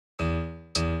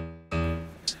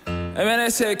Hey man, they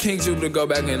said King Jupiter go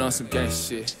back in on some gangsta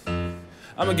shit.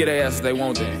 I'ma get their ass if they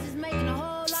want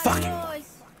that. Fuck it.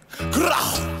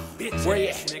 Bitch, where you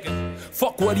at, nigga?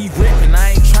 Fuck what he rippin',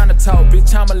 I ain't tryna talk,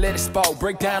 bitch, I'ma let it spark.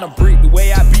 Break down a brick, the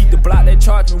way I beat the block, they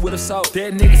charge me with assault.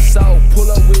 That nigga sold,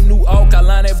 pull up with new oak, I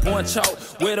line that boy in chalk.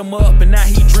 Wet him up and now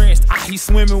he drenched, he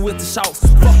swimming with the sharks.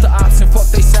 Fuck the ops and fuck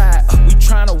they side, we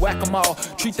tryna whack them all.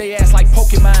 Treat they ass like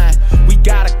Pokemon, we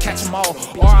gotta catch them all.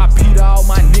 R.I.P. to all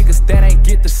my niggas that ain't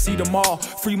get to see them all.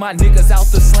 Free my niggas out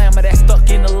the slammer that stuck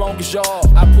in the longest yard.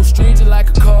 I pull strings like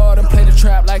a card and play the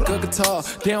trap like a guitar.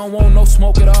 They don't want no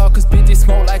smoke at all, cause bitches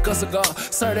smoke like a cigar.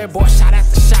 Sir, that boy shot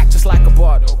after shot just like a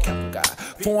bar, no cap guy.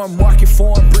 Foreign market,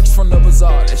 foreign bricks from the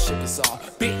bazaar, that shit bizarre.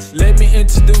 Bitch, let me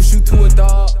introduce you to a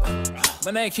dog.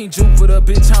 My name King Jupiter,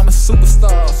 bitch, I'm a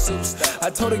superstar. I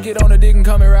told her get on the dick and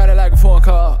come and ride it like a foreign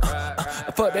car.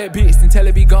 I fuck that bitch and tell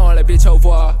her be gone, like bitch au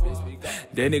revoir.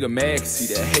 That nigga mad cause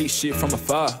see that hate shit from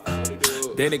afar.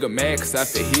 That nigga mad cause I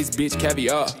fed his bitch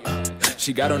caviar.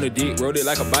 She got on the dick, rode it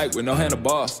like a bike with no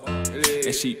handlebars.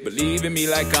 And she believe in me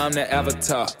like I'm the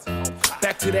avatar.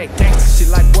 Back to that gangsta shit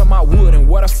like where my wood and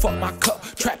where the fuck my cup.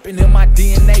 Trapping in my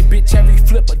DNA, bitch, every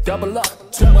flip a double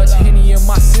up. Too much Henny in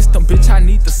my system, bitch, I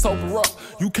need to sober up.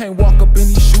 You can't walk up in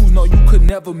these shoes, no, you could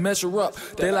never measure up.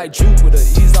 They like Jupiter,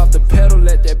 ease off the pedal,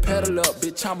 let that pedal up.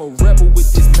 Bitch, I'm a rebel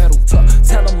with this metal tuck.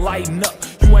 Tell them lighten up,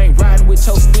 you ain't riding with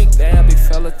your stick. Damn, big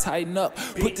fella, tighten up.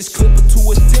 Put this clipper to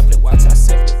a template, watch I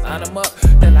simply line them up.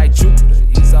 They like Jupiter,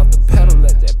 ease off the pedal,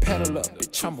 let that pedal up.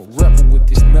 Bitch, I'm a rebel with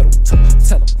this metal tuck.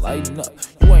 Tell them lighten up,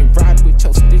 you ain't riding with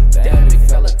your stick. Damn, big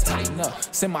fella, tighten up.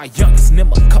 Send my youngest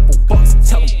them a couple bucks and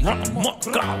tell them run them up,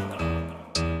 go.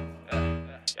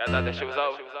 I thought that shit was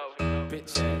over.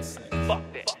 Bitch ass. Fuck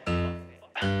that.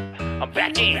 I'm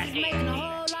back in.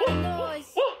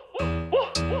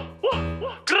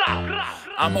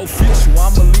 I'm official,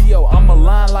 I'm a Leo, I'm a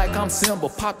line like I'm Simba.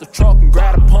 Pop the trunk and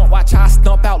grab a pump, watch how I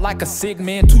stump out like a sig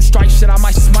man. 2 strike shit, I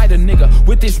might smite a nigga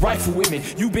with this rifle with me.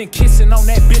 You been kissing on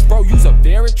that bitch, bro, you's a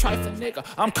very trifling nigga.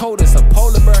 I'm cold as a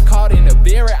polar bear caught in a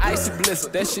very icy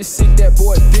blizzard. That shit sick, that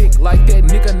boy dick, like that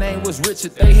nigga name was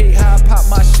Richard. They hate how I pop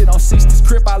my shit on 60's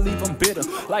crib, I leave them bitter.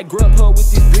 Like Grubhub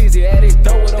with this blizzy, at his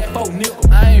door with a 4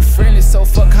 nickel. I ain't friendly, so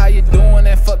fuck how you doing,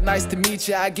 and fuck nice to meet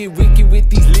ya. I get wicked with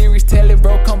these lyrics, tell it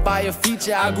bro, come buy a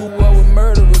feature. I grew up with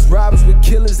murderers, robbers with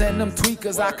killers and them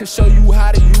tweakers. I can show you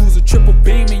how to use a triple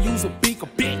beam and use a beaker,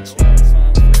 bitch.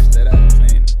 That I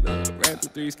planned. Look, ran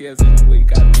through 3 scales in a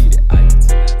week, I beat it. I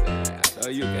know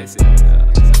you guys see it.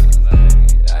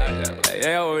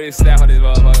 They always snap on this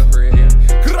motherfucker for real.